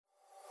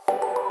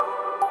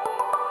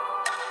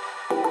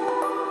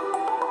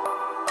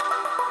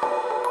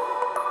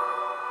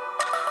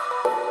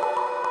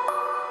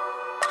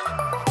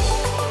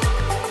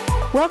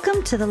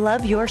Welcome to the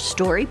Love Your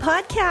Story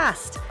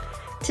podcast.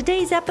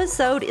 Today's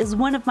episode is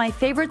one of my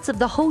favorites of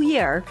the whole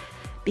year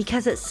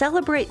because it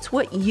celebrates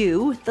what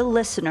you, the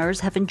listeners,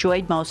 have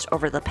enjoyed most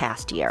over the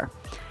past year.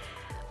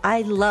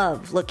 I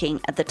love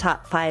looking at the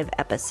top 5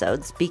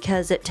 episodes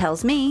because it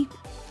tells me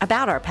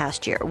about our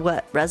past year,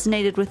 what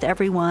resonated with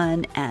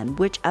everyone, and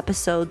which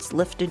episodes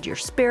lifted your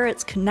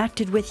spirits,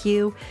 connected with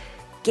you,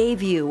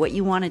 gave you what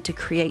you wanted to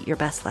create your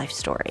best life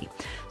story.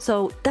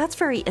 So that's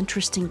very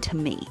interesting to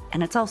me,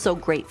 and it's also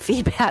great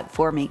feedback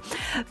for me.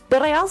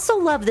 But I also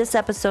love this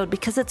episode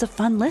because it's a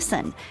fun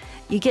listen.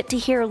 You get to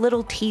hear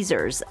little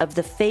teasers of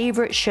the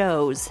favorite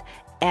shows,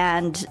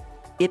 and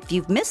if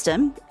you've missed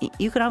them,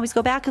 you can always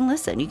go back and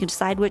listen. You can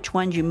decide which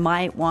ones you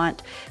might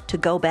want to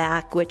go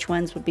back, which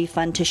ones would be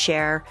fun to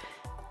share.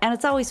 And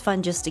it's always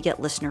fun just to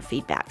get listener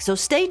feedback. So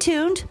stay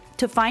tuned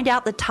to find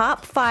out the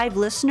top 5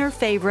 listener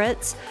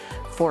favorites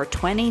for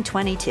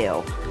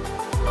 2022.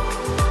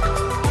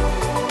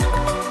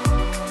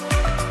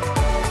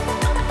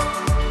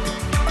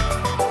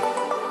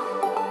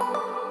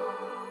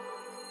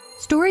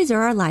 Stories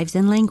are our lives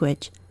in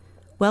language.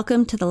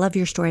 Welcome to the Love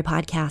Your Story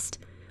podcast.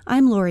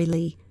 I'm Lori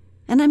Lee,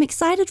 and I'm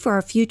excited for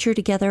our future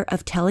together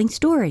of telling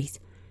stories,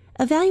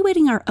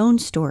 evaluating our own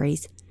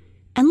stories,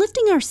 and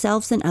lifting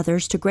ourselves and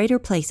others to greater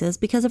places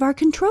because of our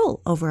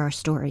control over our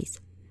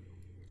stories.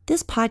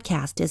 This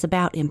podcast is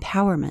about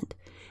empowerment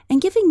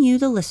and giving you,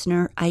 the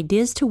listener,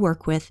 ideas to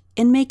work with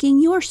in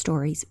making your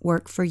stories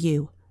work for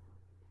you.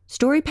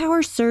 Story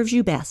power serves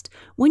you best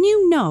when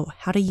you know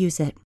how to use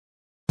it.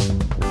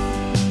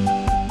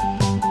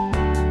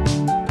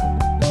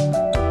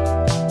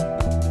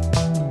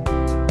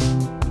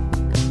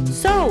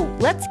 So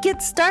let's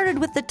get started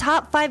with the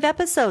top 5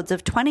 episodes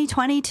of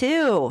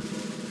 2022.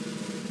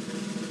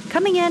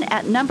 Coming in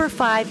at number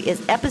 5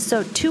 is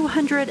episode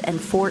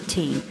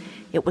 214.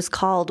 It was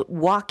called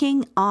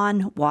Walking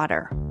on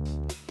Water.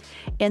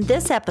 In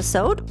this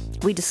episode,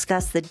 we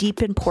discuss the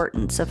deep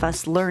importance of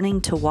us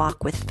learning to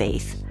walk with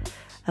faith,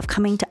 of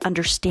coming to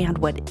understand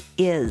what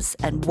is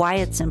and why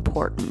it's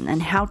important,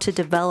 and how to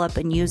develop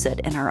and use it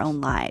in our own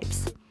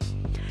lives.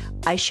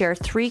 I share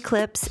 3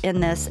 clips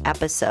in this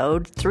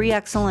episode, 3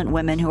 excellent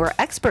women who are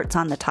experts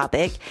on the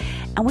topic,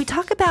 and we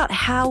talk about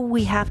how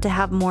we have to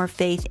have more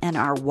faith in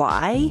our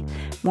why,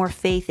 more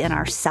faith in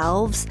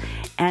ourselves,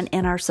 and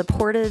in our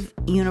supportive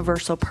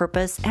universal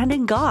purpose, and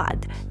in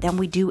God than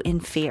we do in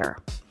fear.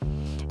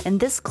 In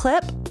this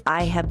clip,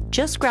 I have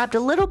just grabbed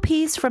a little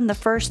piece from the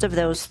first of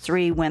those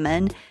 3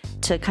 women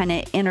to kind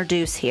of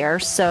introduce here,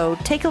 so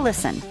take a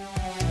listen.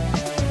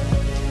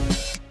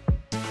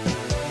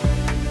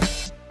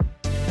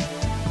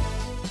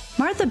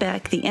 Martha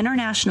Beck, the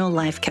international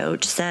life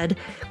coach, said,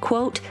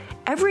 quote,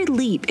 "Every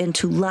leap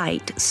into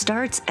light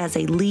starts as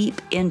a leap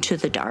into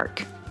the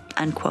dark,"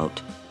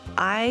 unquote.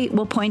 I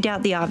will point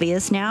out the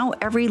obvious now.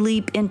 Every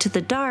leap into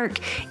the dark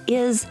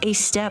is a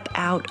step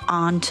out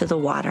onto the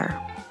water.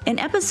 In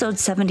episode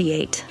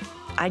 78,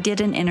 I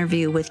did an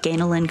interview with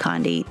Gaynalyn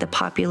Condy, the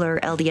popular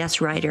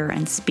LDS writer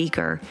and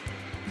speaker,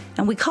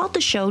 and we called the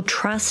show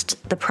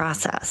Trust the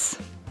Process.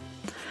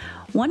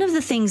 One of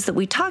the things that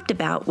we talked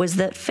about was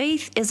that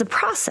faith is a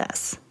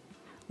process.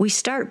 We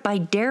start by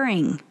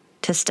daring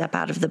to step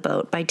out of the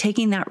boat, by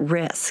taking that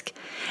risk.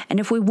 And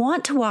if we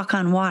want to walk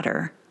on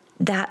water,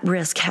 that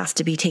risk has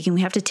to be taken.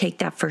 We have to take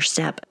that first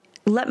step.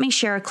 Let me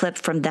share a clip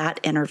from that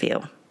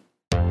interview.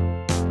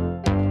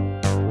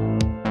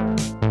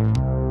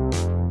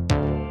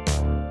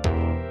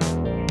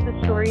 The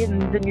story in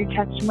the New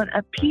Testament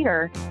of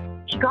Peter.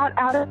 He got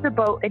out of the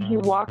boat and he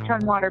walked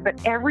on water.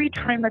 But every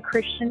time a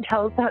Christian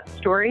tells that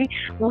story,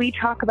 we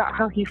talk about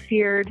how he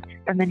feared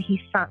and then he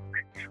sunk.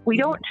 We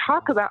don't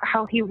talk about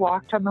how he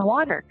walked on the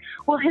water.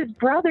 Well, his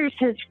brothers,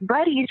 his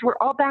buddies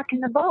were all back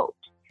in the boat.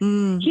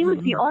 Mm-hmm. He was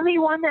the only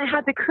one that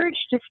had the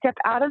courage to step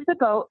out of the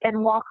boat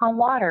and walk on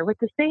water with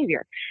the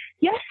Savior.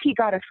 Yes, he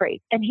got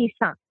afraid and he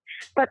sunk.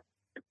 But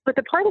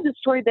the part of the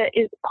story that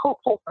is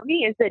hopeful for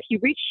me is that he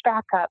reached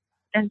back up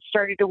and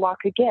started to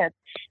walk again.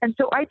 And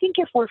so I think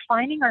if we're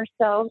finding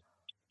ourselves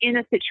in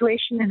a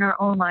situation in our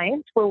own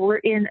lives where we're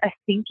in a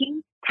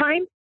sinking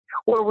time,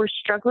 where we're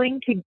struggling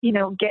to,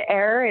 get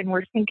air and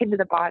we're sinking to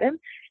the bottom,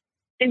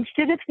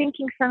 instead of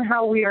thinking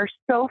somehow we are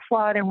so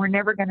flawed and we're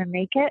never going to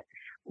make it,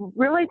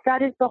 realize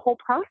that is the whole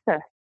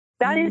process.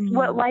 That is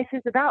what life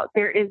is about.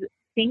 There is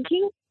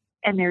sinking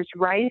and there's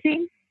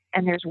rising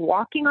and there's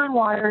walking on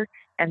water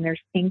and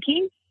there's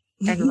sinking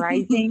and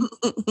rising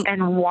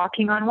and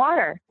walking on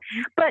water.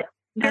 But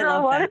there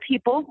are a lot of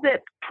people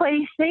that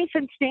play safe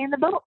and stay in the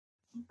boat.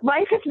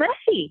 Life is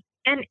messy.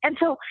 And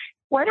so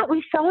why don't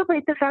we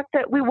celebrate the fact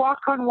that we walk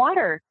on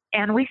water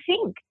and we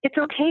sink? It's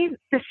okay.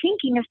 The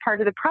sinking is part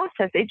of the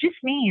process. It just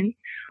means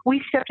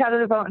we stepped out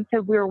of the boat and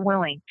said we were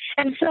willing.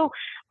 And so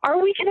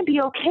are we going to be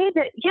okay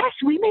that, yes,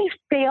 we may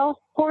fail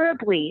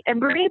horribly?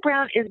 And Brene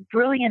Brown is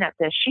brilliant at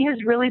this. She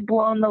has really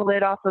blown the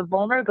lid off of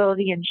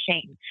vulnerability and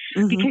shame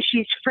because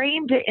she's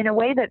framed it in a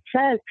way that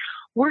says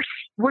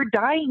we're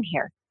dying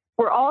here.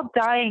 We're all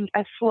dying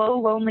a slow,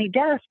 lonely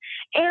death,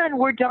 and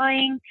we're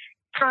dying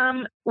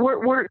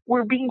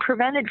we're being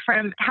prevented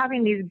from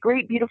having these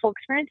great, beautiful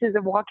experiences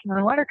of walking on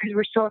the water because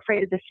we're so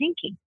afraid of the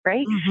sinking,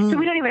 right? So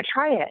we don't even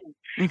try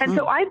it. And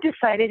so I've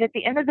decided at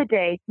the end of the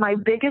day, my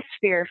biggest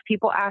fear, if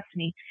people ask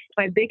me,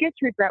 my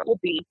biggest regret will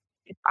be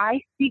if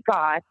I see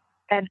God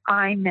and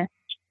I missed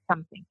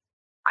something.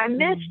 I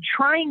missed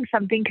trying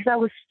something because I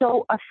was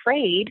so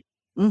afraid.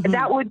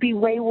 That would be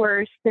way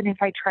worse than if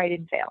I tried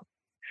and failed.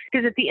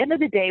 Because at the end of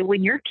the day,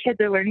 when your kids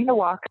are learning to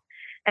walk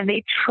and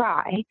they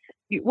try,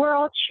 we're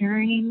all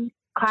cheering,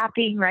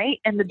 clapping, right?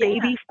 And the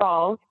baby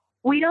falls.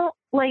 We don't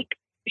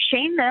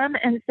shame them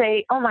and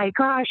say, oh my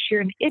gosh,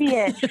 you're an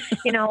idiot.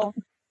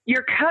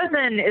 Your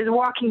cousin is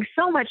walking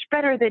so much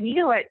better than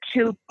you at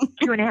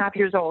 2.5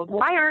 years old.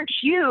 Why aren't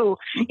you,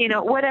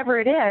 whatever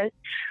it is.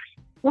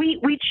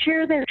 We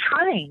cheer their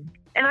trying.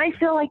 And I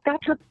feel like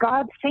that's what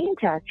God's saying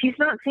to us. He's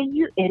not saying,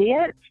 you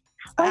idiots.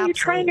 Why are you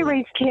trying to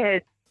raise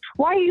kids?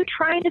 Why are you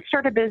trying to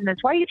start a business?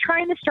 Why are you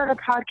trying to start a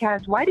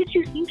podcast? Why did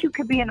you think you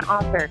could be an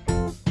author?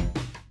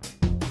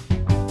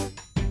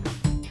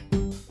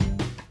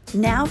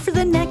 Now for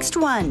the next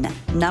one,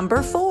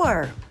 number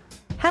 4.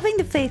 Having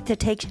the faith to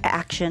take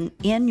action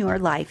in your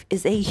life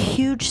is a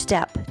huge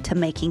step to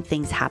making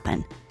things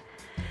happen.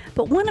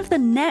 But one of the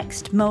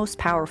next most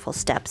powerful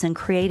steps in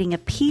creating a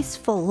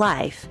peaceful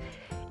life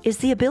is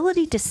the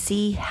ability to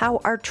see how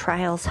our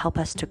trials help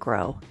us to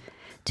grow,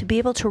 to be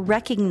able to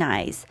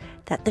recognize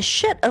that the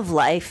shit of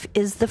life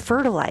is the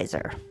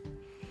fertilizer.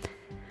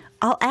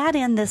 I'll add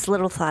in this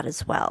little thought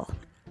as well.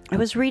 I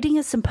was reading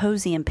a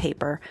symposium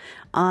paper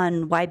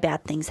on why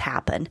bad things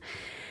happen,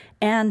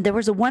 and there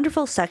was a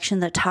wonderful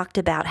section that talked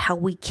about how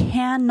we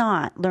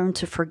cannot learn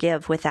to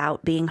forgive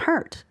without being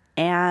hurt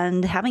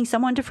and having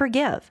someone to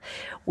forgive.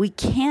 We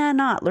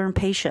cannot learn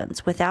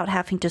patience without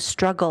having to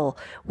struggle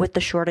with the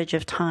shortage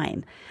of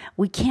time.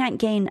 We can't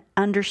gain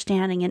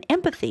understanding and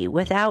empathy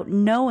without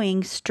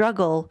knowing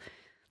struggle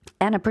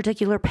and a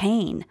particular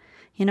pain.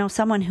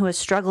 Someone who has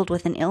struggled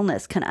with an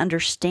illness can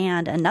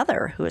understand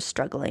another who is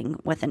struggling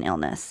with an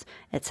illness,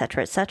 et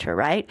cetera,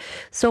 right?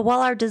 So while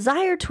our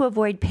desire to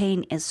avoid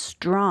pain is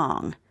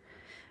strong,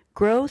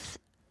 growth,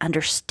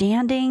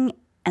 understanding,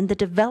 and the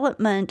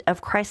development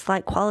of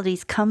Christ-like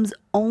qualities comes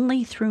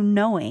only through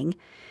knowing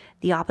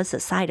the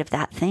opposite side of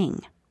that thing.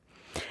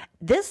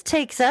 This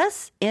takes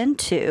us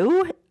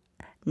into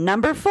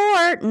number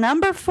 4.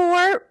 Number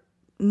 4,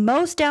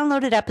 most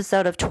downloaded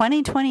episode of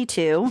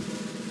 2022.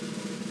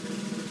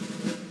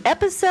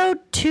 Episode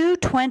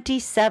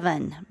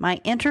 227,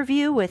 my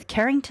interview with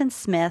Carrington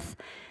Smith,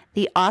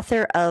 the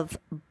author of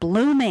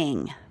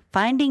Blooming,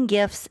 Finding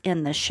Gifts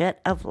in the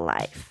Shit of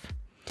Life.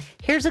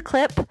 Here's a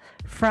clip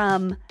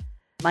from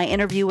my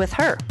interview with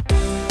her.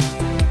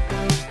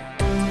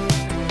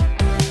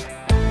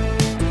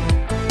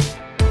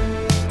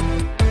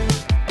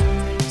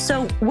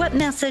 So what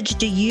message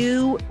do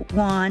you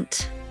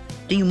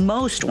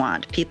most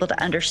want people to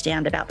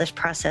understand about this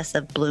process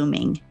of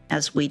blooming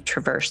as we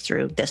traverse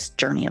through this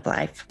journey of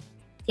life?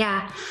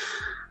 Yeah,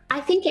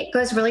 I think it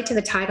goes really to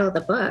the title of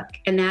the book,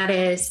 and that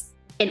is,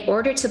 in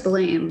order to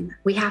bloom,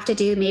 we have to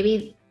do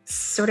maybe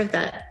sort of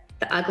the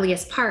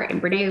ugliest part.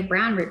 And Brené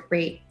Brown,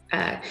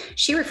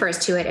 she refers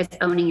to it as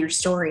owning your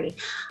story.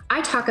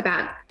 I talk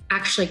about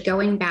actually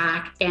going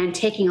back and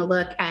taking a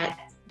look at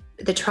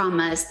the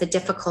traumas, the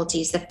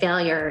difficulties, the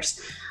failures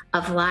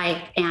of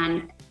life,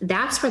 and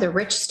that's where the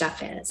rich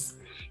stuff is.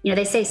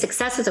 They say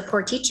success is a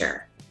poor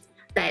teacher,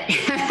 but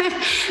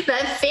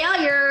the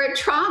failure,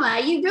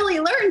 trauma, you really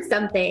learn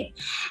something.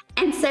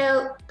 And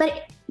so,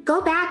 but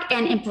go back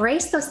and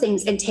embrace those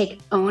things and take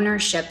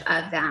ownership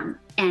of them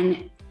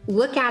and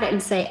look at it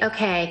and say,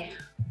 okay,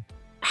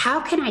 how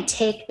can I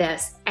take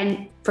this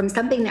and from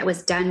something that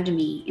was done to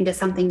me into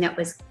something that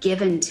was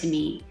given to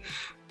me,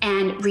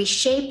 and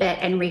reshape it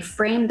and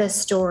reframe the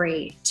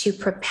story to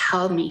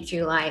propel me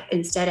through life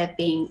instead of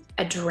being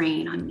a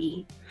drain on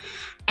me.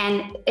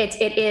 And it's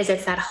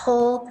that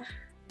whole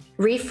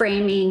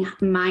reframing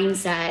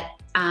mindset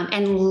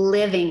and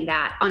living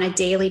that on a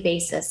daily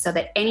basis, so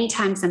that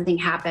anytime something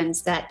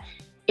happens that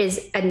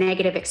is a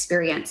negative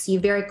experience, you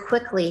very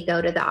quickly go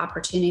to the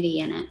opportunity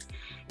in it,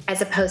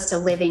 as opposed to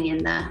living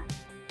in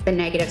the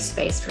negative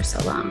space for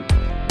so long.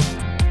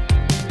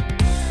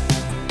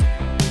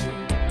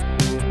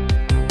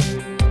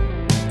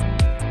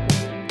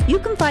 You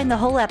can find the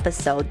whole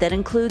episode that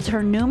includes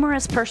her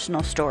numerous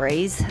personal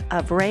stories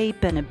of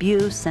rape and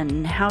abuse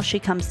and how she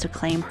comes to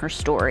claim her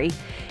story.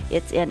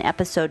 It's in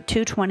episode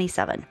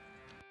 227.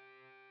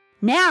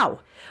 Now,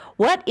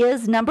 what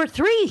is number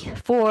 3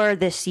 for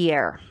this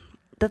year?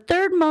 The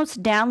third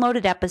most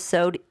downloaded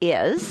episode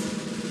is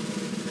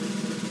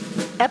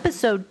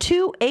episode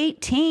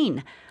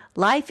 218,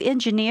 Life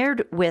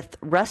Engineered with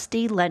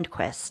Rusty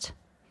Lundquist.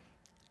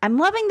 I'm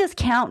loving this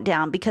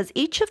countdown because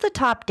each of the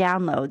top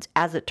downloads,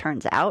 as it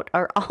turns out,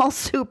 are all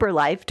super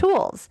life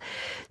tools.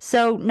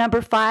 So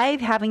number 5,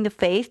 having the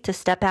faith to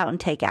step out and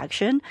take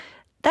action.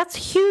 That's a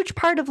huge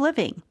part of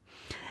living.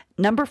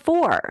 Number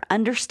 4,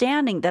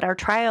 understanding that our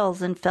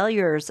trials and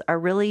failures are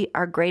really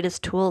our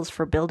greatest tools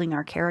for building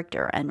our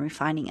character and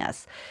refining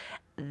us.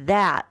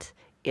 That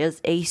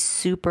is a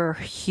super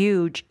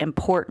huge,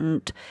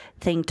 important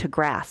thing to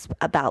grasp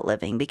about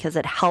living because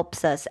it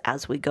helps us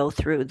as we go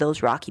through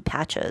those rocky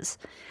patches.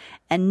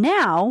 And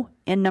now,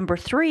 in number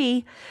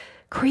 3,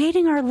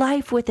 creating our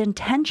life with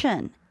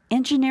intention,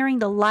 engineering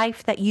the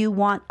life that you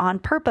want on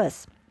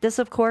purpose. This,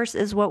 of course,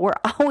 is what we're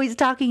always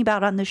talking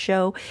about on the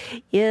show,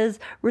 is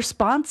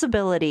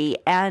responsibility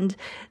and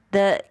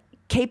the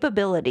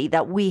capability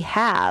that we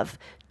have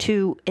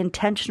to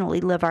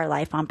intentionally live our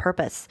life on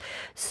purpose.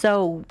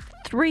 So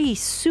 3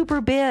 super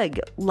big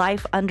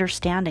life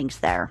understandings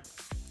there.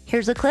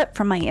 Here's a clip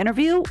from my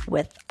interview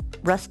with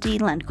Rusty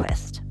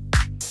Lundquist.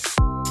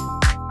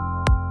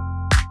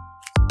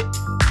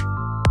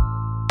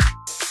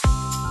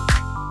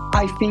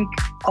 I think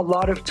a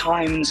lot of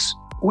times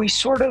we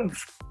sort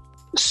of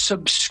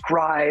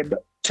subscribe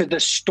to the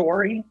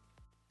story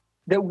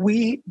that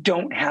we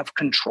don't have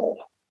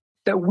control,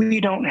 that we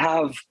don't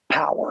have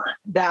power,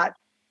 that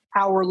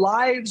our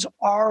lives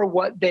are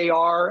what they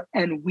are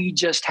and we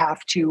just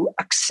have to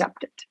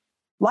accept it.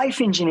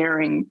 Life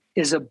engineering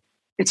is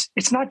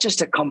it's not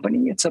just a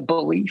company, it's a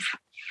belief.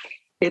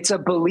 It's a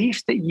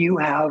belief that you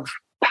have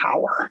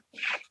power.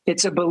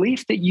 It's a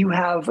belief that you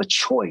have a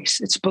choice.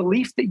 It's a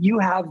belief that you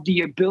have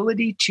the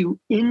ability to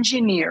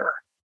engineer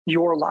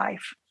your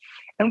life.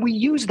 And we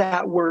use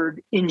that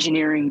word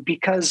engineering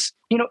because,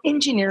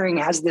 engineering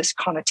has this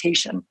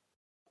connotation,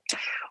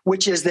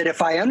 which is that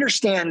if I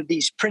understand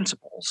these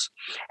principles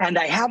and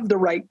I have the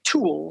right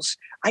tools,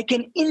 I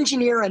can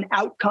engineer an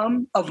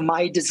outcome of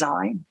my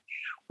design.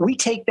 We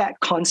take that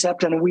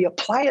concept and we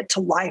apply it to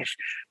life.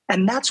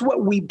 And that's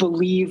what we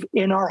believe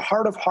in our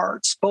heart of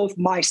hearts, both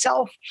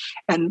myself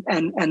and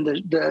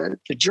the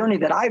journey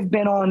that I've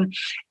been on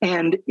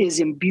and is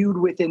imbued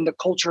within the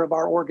culture of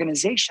our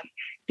organization.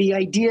 The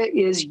idea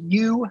is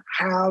you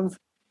have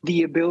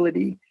the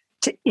ability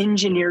to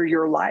engineer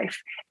your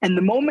life. And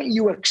the moment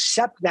you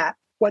accept that,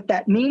 what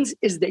that means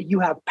is that you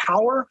have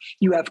power,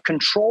 you have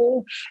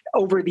control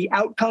over the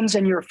outcomes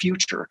and your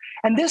future.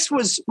 And this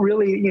was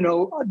really,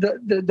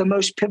 the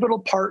most pivotal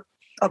part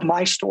of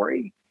my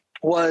story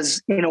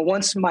was,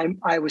 once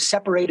I was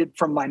separated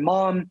from my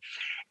mom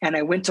and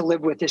I went to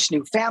live with this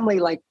new family,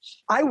 like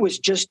I was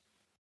just,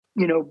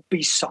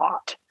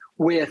 besought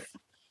with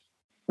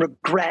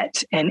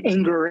regret and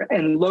anger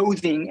and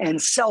loathing and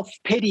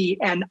self-pity.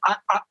 And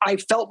I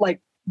felt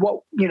like,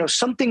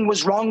 something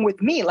was wrong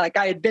with me. Like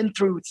I had been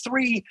through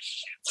 3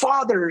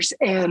 fathers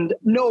and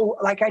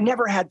I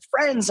never had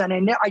friends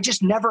and I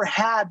just never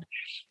had.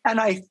 And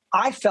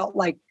I felt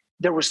like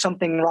there was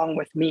something wrong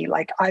with me.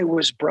 Like I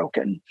was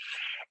broken.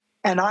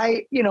 And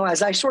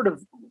as I sort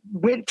of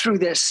went through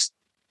this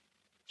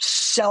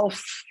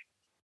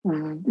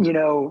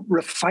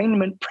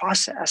refinement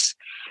process,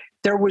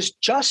 there was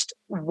just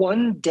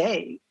one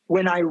day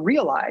when I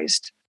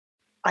realized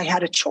I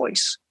had a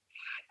choice.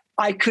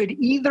 I could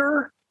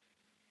either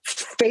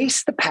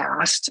face the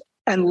past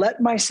and let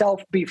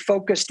myself be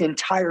focused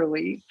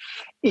entirely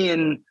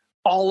in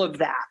all of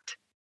that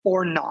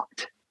or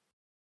not.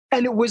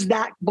 And it was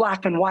that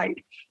black and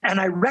white. And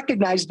I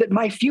recognized that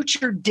my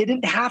future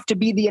didn't have to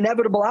be the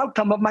inevitable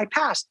outcome of my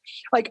past.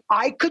 Like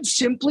I could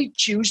simply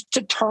choose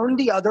to turn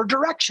the other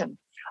direction.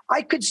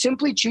 I could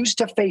simply choose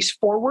to face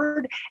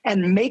forward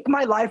and make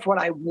my life what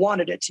I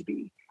wanted it to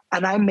be.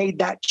 And I made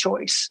that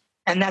choice.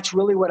 And that's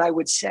really what I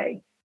would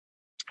say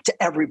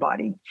to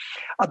everybody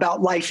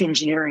about life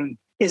engineering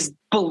is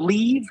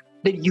believe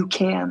that you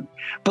can.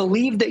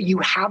 Believe that you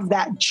have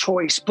that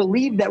choice.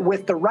 Believe that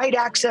with the right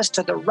access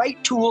to the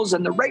right tools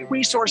and the right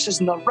resources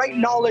and the right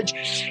knowledge,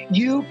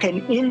 you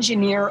can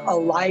engineer a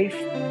life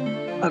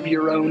of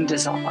your own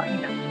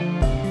design.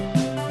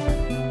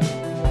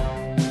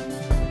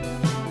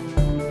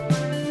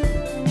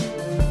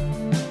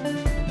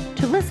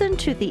 To listen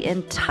to the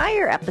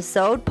entire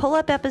episode, pull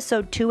up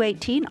episode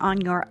 218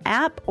 on your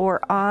app or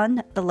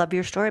on the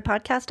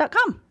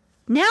loveyourstorypodcast.com.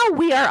 Now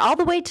we are all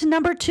the way to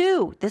number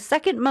 2. The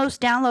second most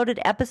downloaded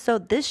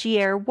episode this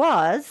year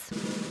was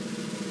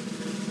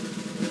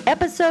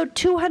episode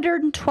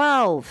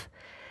 212,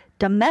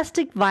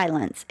 Domestic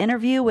Violence,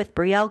 interview with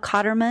Brielle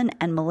Cotterman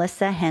and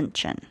Melissa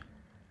Henchen.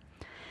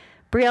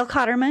 Brielle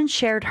Cotterman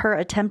shared her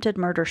attempted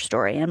murder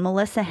story, and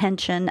Melissa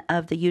Henchen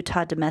of the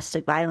Utah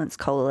Domestic Violence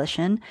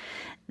Coalition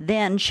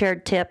then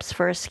shared tips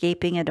for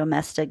escaping a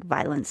domestic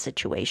violence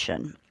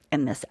situation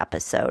in this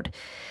episode.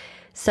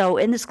 So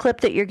in this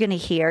clip that you're going to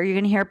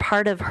hear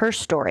part of her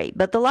story.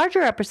 But the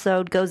larger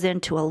episode goes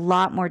into a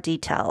lot more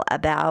detail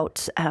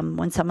about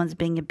when someone's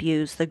being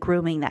abused, the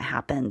grooming that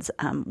happens,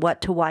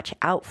 what to watch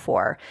out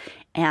for,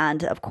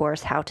 and, of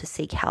course, how to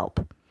seek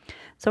help.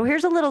 So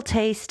here's a little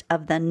taste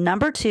of the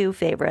number 2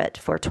 favorite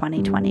for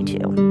 2022.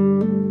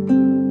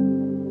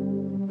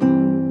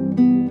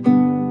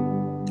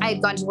 I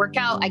had gone to work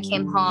out. I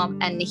came home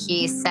and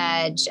he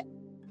said,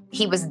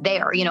 he was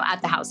there,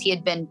 at the house. He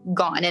had been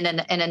gone in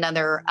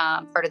another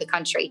part of the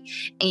country.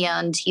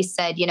 And he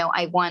said,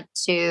 I'm going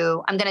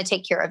to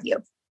take care of you.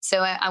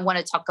 So I want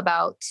to talk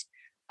about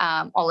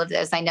all of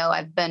this. I know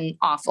I've been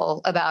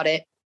awful about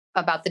it,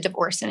 about the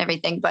divorce and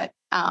everything, but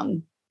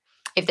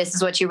if this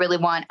is what you really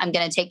want, I'm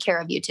going to take care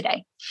of you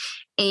today.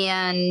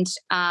 And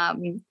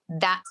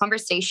that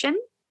conversation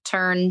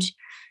turned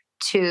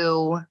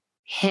to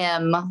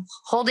him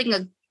holding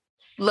a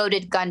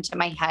loaded gun to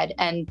my head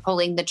and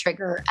pulling the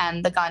trigger,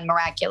 and the gun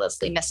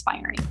miraculously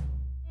misfiring.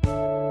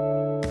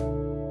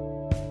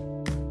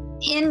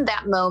 In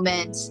that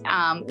moment,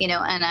 I'm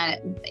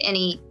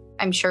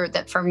sure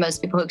that for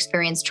most people who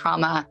experience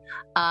trauma,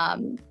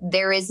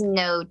 there is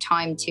no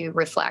time to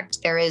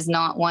reflect. There is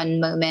not one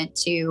moment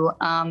to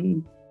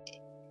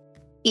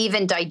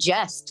even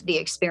digest the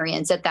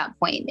experience at that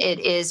point. It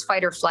is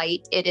fight or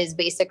flight. It is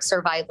basic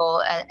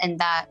survival in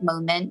that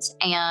moment.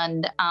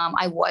 And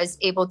I was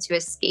able to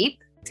escape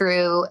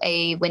through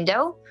a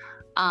window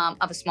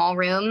of a small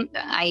room.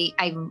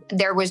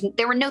 There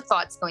were no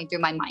thoughts going through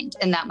my mind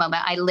in that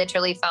moment. I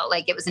literally felt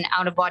like it was an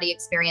out-of-body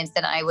experience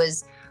that I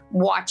was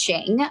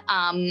watching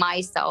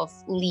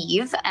myself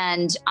leave,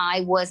 and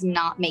I was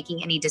not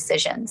making any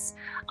decisions.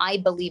 I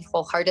believe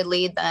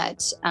wholeheartedly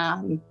that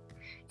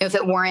if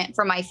it weren't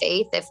for my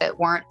faith, if it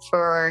weren't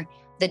for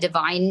the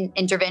divine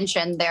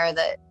intervention there,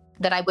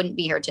 that I wouldn't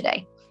be here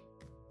today.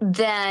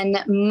 Then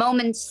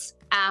moments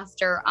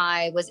after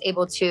I was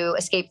able to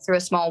escape through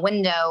a small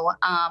window,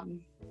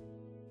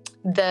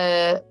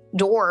 the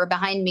door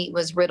behind me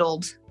was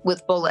riddled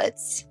with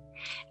bullets,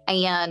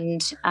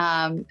 and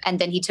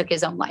then he took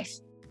his own life.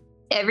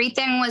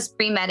 Everything was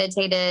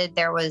premeditated.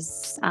 There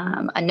was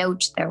a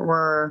note. There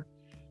were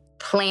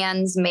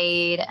plans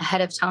made ahead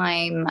of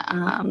time,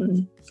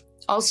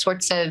 all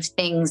sorts of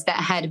things that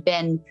had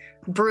been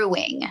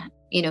brewing,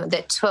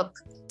 that took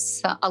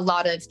a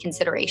lot of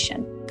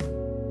consideration.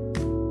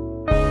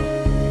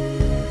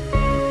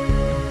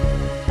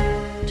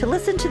 To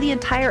listen to the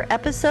entire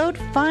episode,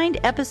 find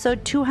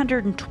episode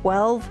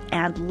 212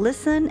 and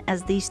listen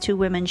as these two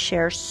women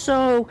share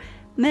so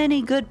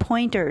many good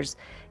pointers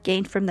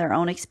gained from their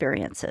own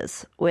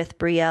experiences, with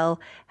Brielle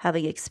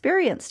having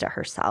experienced it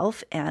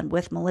herself, and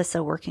with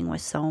Melissa working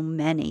with so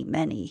many,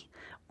 many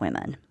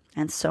women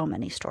and so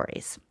many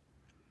stories.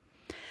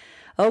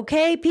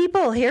 Okay,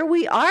 people, here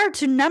we are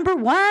to number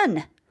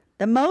 1.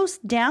 The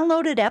most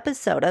downloaded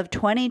episode of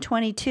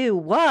 2022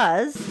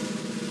 was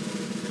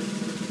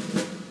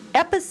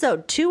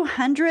episode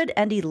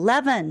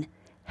 211,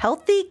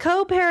 Healthy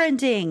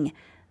Co-Parenting,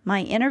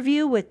 my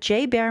interview with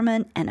Jay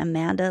Behrman and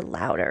Amanda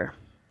Lauder.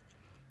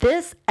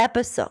 This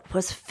episode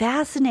was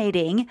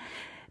fascinating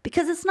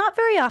because it's not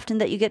very often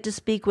that you get to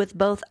speak with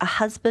both a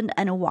husband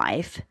and a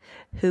wife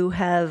who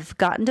have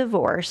gotten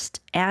divorced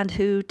and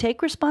who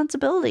take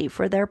responsibility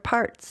for their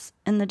parts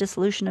in the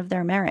dissolution of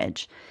their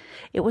marriage.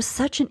 It was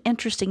such an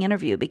interesting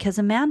interview because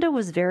Amanda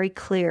was very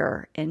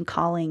clear in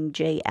calling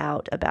Jay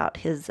out about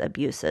his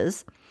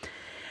abuses.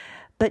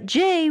 But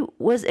Jay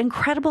was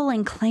incredible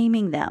in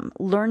claiming them,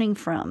 learning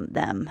from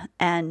them,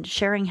 and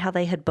sharing how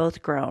they had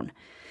both grown.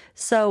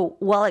 So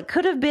while it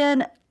could have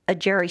been a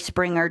Jerry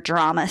Springer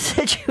drama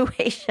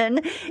situation,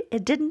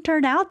 it didn't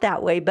turn out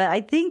that way. But I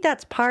think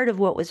that's part of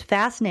what was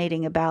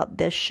fascinating about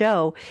this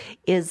show,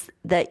 is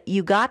that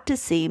you got to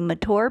see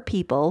mature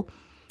people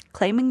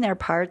claiming their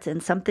parts in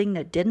something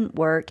that didn't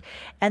work,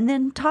 and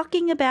then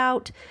talking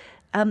about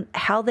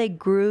how they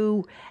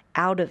grew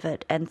out of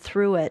it and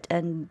through it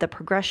and the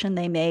progression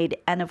they made.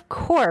 And of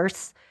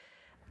course,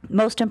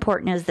 most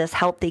important is this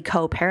healthy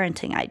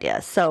co-parenting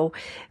idea. So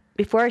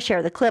before I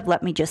share the clip,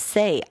 let me just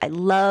say I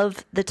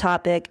love the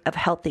topic of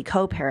healthy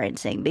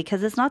co-parenting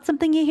because it's not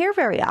something you hear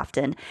very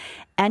often.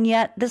 And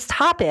yet this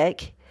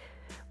topic,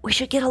 we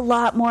should get a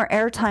lot more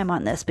airtime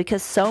on this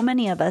because so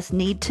many of us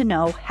need to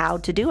know how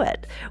to do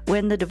it.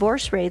 When the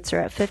divorce rates are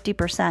at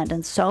 50%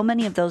 and so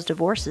many of those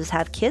divorces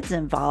have kids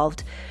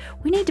involved,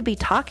 we need to be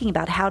talking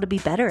about how to be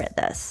better at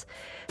this.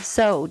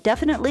 So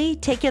definitely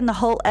take in the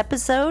whole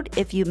episode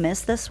if you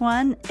missed this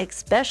one,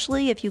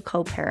 especially if you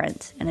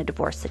co-parent in a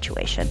divorce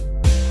situation.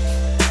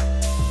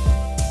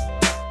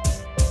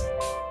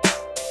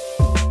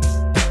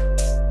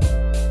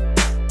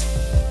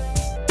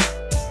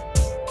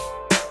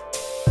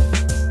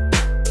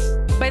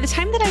 By the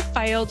time that I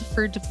filed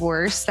for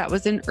divorce, that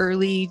was in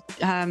early,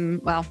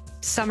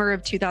 summer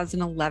of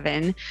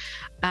 2011,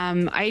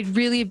 I'd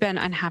really been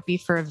unhappy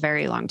for a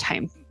very long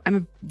time. I'm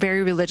a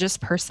very religious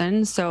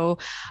person, so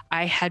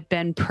I had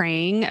been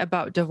praying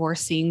about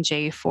divorcing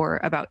Jay for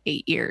about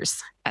 8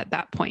 years at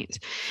that point.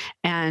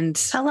 And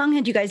how long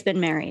had you guys been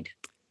married?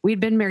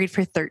 We'd been married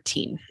for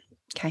 13.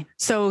 Okay.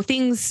 So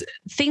things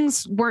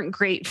weren't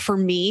great for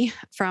me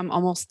from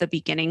almost the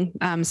beginning,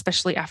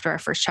 especially after our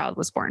first child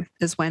was born,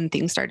 is when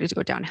things started to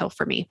go downhill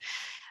for me.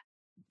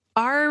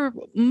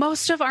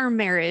 Most of our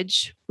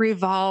marriage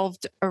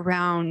revolved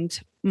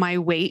around my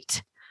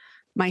weight,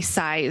 my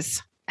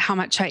size, how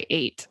much I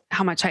ate,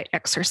 how much I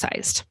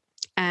exercised,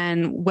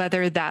 and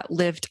whether that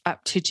lived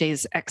up to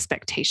Jay's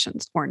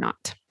expectations or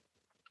not.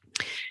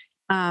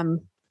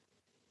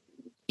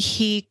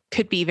 He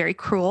could be very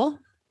cruel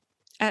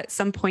at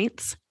some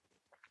points.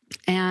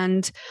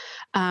 And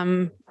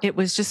it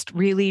was just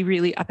really,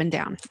 really up and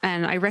down.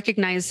 And I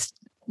recognized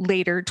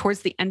later,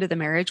 towards the end of the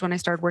marriage, when I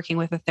started working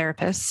with a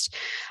therapist,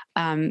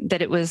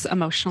 that it was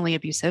emotionally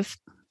abusive.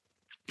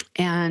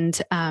 And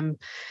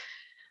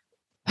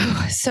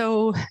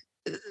so,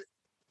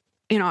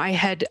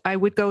 I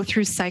would go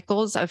through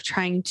cycles of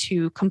trying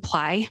to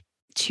comply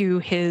to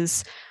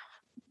his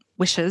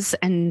wishes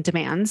and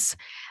demands.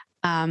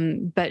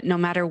 But no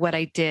matter what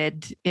I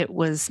did, it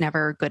was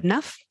never good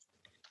enough.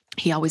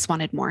 He always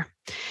wanted more.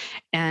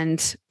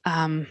 And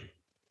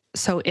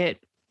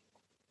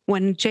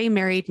when Jay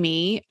married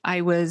me,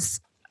 I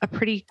was a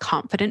pretty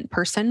confident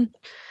person.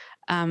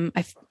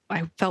 I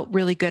felt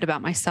really good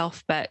about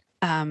myself, but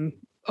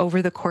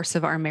over the course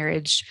of our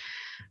marriage,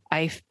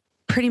 I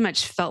pretty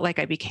much felt like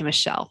I became a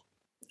shell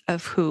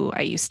of who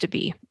I used to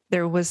be.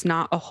 There was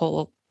not a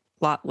whole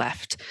lot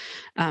left,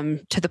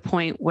 to the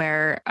point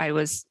where I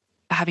was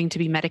having to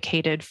be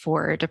medicated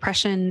for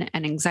depression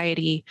and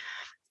anxiety.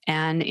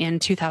 And in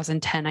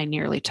 2010, I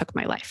nearly took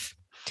my life.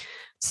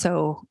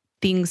 So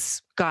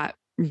things got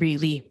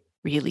really,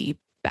 really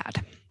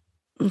bad.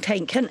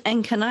 Okay.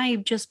 Can I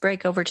just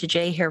break over to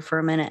Jay here for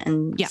a minute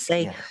and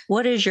say,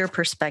 what is your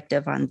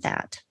perspective on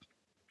that?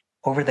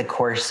 Over the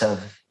course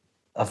of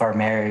our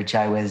marriage,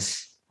 I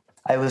was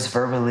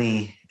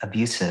verbally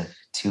abusive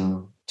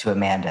to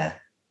Amanda.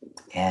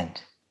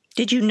 And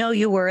did you know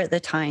you were at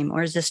the time,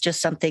 or is this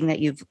just something that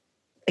you've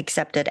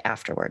accepted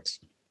afterwards?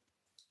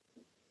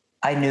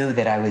 I knew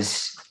that I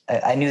was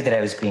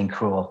being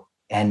cruel,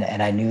 and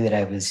I knew that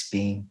I was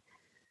being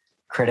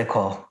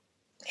critical,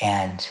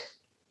 and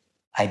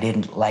I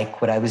didn't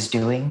like what I was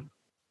doing.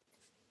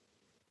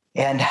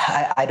 And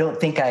I don't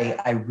think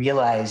I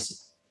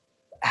realized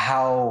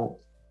how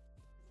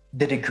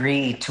the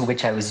degree to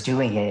which I was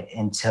doing it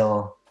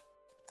until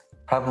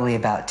probably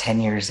about 10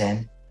 years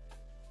in,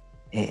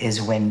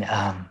 is when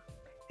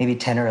maybe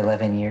 10 or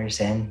 11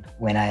 years in,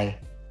 when I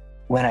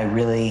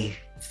really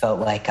felt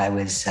like I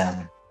was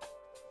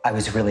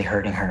really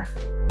hurting her.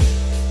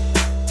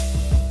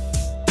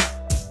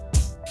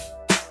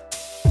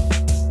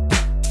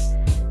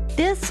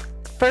 This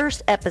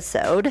first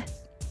episode,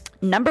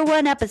 number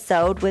 1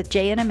 episode with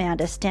Jay and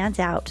Amanda, stands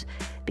out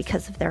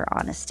because of their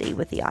honesty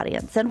with the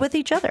audience and with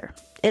each other.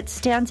 It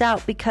stands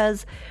out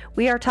because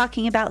we are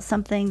talking about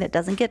something that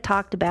doesn't get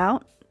talked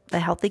about, the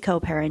healthy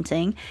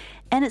co-parenting.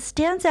 And it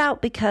stands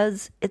out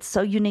because it's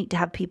so unique to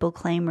have people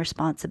claim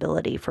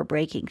responsibility for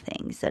breaking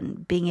things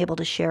and being able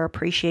to share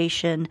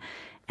appreciation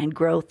and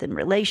growth in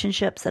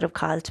relationships that have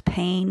caused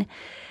pain.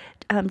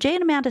 Jay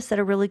and Amanda set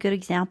a really good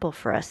example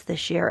for us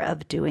this year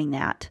of doing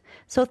that.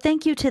 So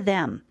thank you to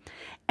them.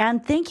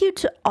 And thank you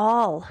to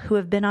all who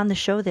have been on the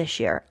show this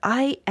year.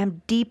 I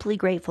am deeply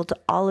grateful to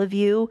all of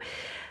you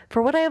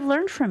for what I have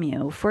learned from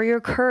you, for your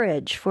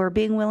courage, for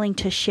being willing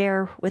to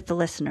share with the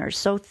listeners.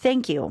 So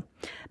thank you.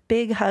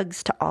 Big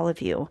hugs to all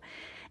of you.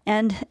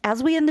 And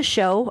as we end the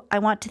show, I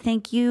want to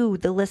thank you,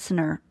 the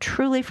listener,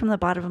 truly from the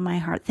bottom of my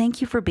heart.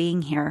 Thank you for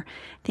being here.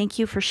 Thank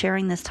you for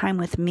sharing this time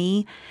with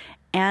me.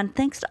 And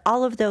thanks to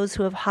all of those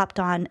who have hopped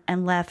on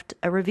and left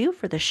a review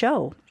for the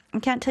show. I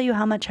can't tell you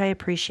how much I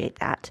appreciate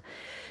that.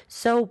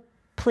 So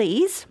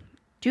please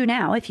do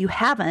now if you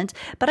haven't.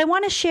 But I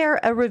want to share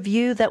a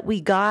review that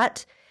we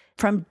got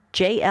from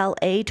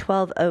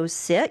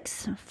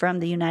JLA1206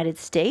 from the United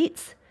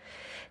States.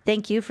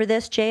 Thank you for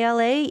this,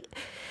 JLA.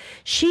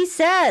 She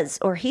says,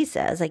 or he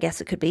says, I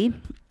guess it could be,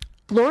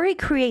 Lori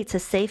creates a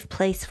safe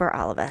place for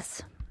all of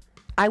us.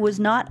 I was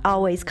not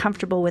always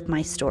comfortable with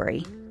my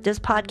story. This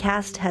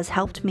podcast has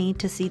helped me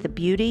to see the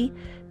beauty,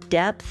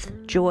 depth,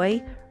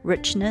 joy,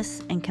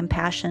 richness, and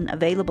compassion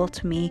available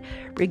to me,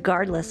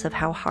 regardless of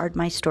how hard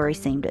my story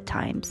seemed at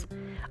times.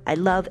 I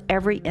love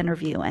every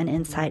interview and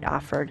insight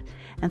offered,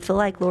 and feel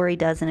like Lori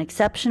does an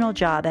exceptional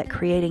job at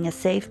creating a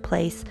safe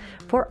place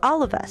for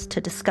all of us to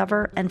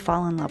discover and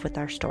fall in love with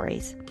our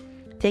stories.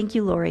 Thank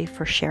you, Lori,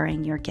 for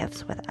sharing your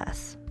gifts with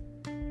us.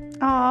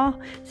 Aw,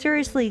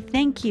 seriously,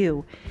 thank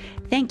you.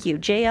 Thank you,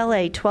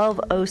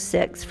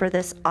 JLA1206, for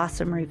this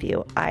awesome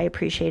review. I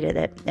appreciated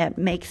it. It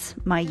makes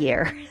my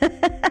year.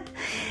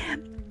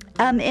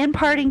 In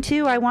parting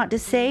too, I want to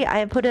say I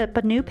have put up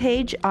a new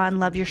page on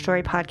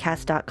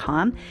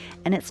loveyourstorypodcast.com,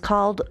 and it's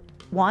called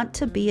Want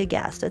to Be a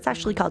Guest. It's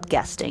actually called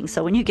Guesting.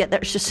 So when you get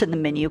there, it's just in the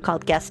menu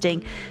called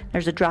Guesting.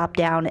 There's a drop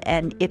down,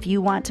 and if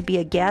you want to be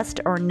a guest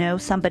or know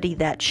somebody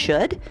that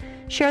should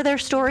share their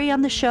story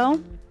on the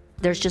show,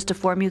 there's just a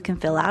form you can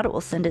fill out. It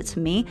will send it to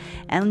me,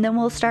 and then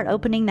we'll start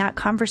opening that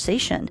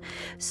conversation.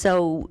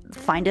 So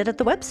find it at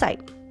the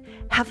website.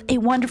 Have a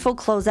wonderful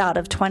closeout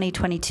of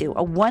 2022,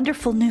 a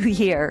wonderful new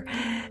year.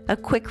 A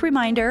quick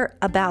reminder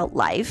about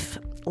life,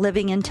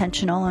 living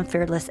intentional and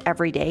fearless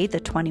every day, the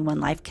 21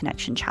 Life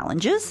Connection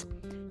Challenges.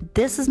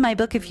 This is my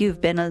book if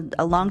you've been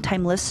a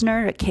longtime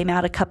listener. It came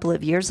out a couple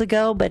of years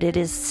ago, but it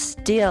is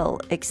still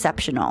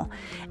exceptional.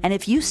 And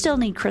if you still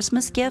need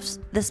Christmas gifts,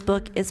 this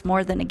book is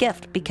more than a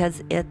gift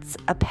because it's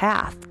a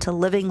path to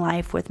living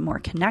life with more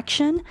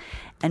connection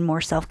and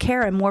more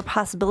self-care and more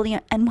possibility.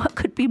 And what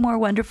could be more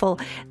wonderful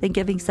than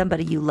giving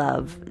somebody you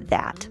love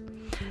that?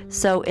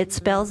 So it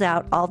spells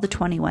out all the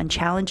 21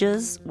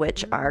 challenges,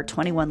 which are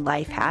 21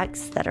 life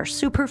hacks that are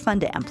super fun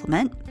to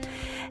implement.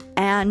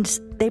 And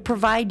they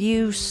provide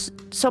you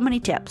so many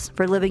tips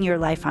for living your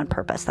life on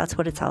purpose. That's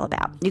what it's all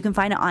about. You can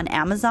find it on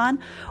Amazon,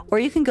 or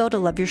you can go to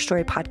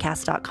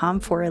loveyourstorypodcast.com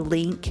for a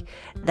link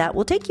that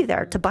will take you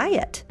there to buy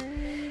it.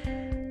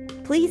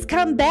 Please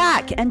come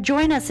back and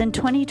join us in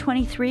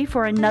 2023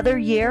 for another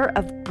year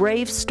of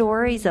brave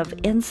stories, of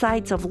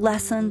insights, of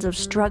lessons, of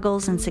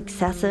struggles and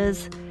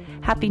successes.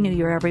 Happy New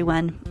Year,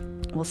 everyone.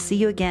 We'll see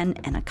you again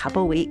in a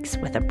couple weeks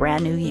with a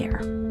brand new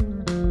year.